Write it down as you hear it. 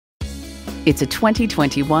It's a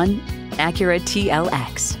 2021 Acura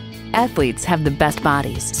TLX. Athletes have the best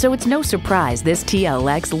bodies, so it's no surprise this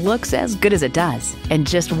TLX looks as good as it does. And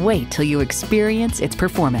just wait till you experience its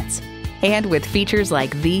performance. And with features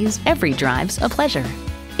like these, every drive's a pleasure.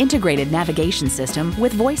 Integrated navigation system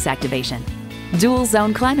with voice activation, dual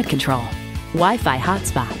zone climate control, Wi-Fi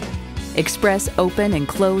hotspot, express open and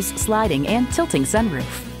close sliding and tilting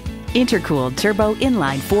sunroof, intercooled turbo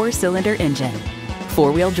inline 4-cylinder engine,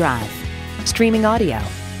 4-wheel drive, streaming audio,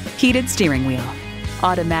 heated steering wheel,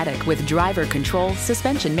 automatic with driver control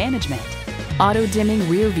suspension management, auto dimming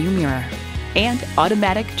rear view mirror, and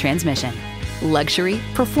automatic transmission. Luxury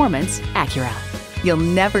performance Acura. You'll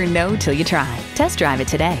never know till you try. Test drive it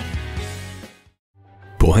today.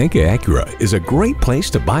 Pohanka Acura is a great place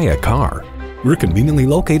to buy a car. We're conveniently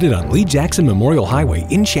located on Lee Jackson Memorial Highway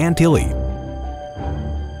in Chantilly.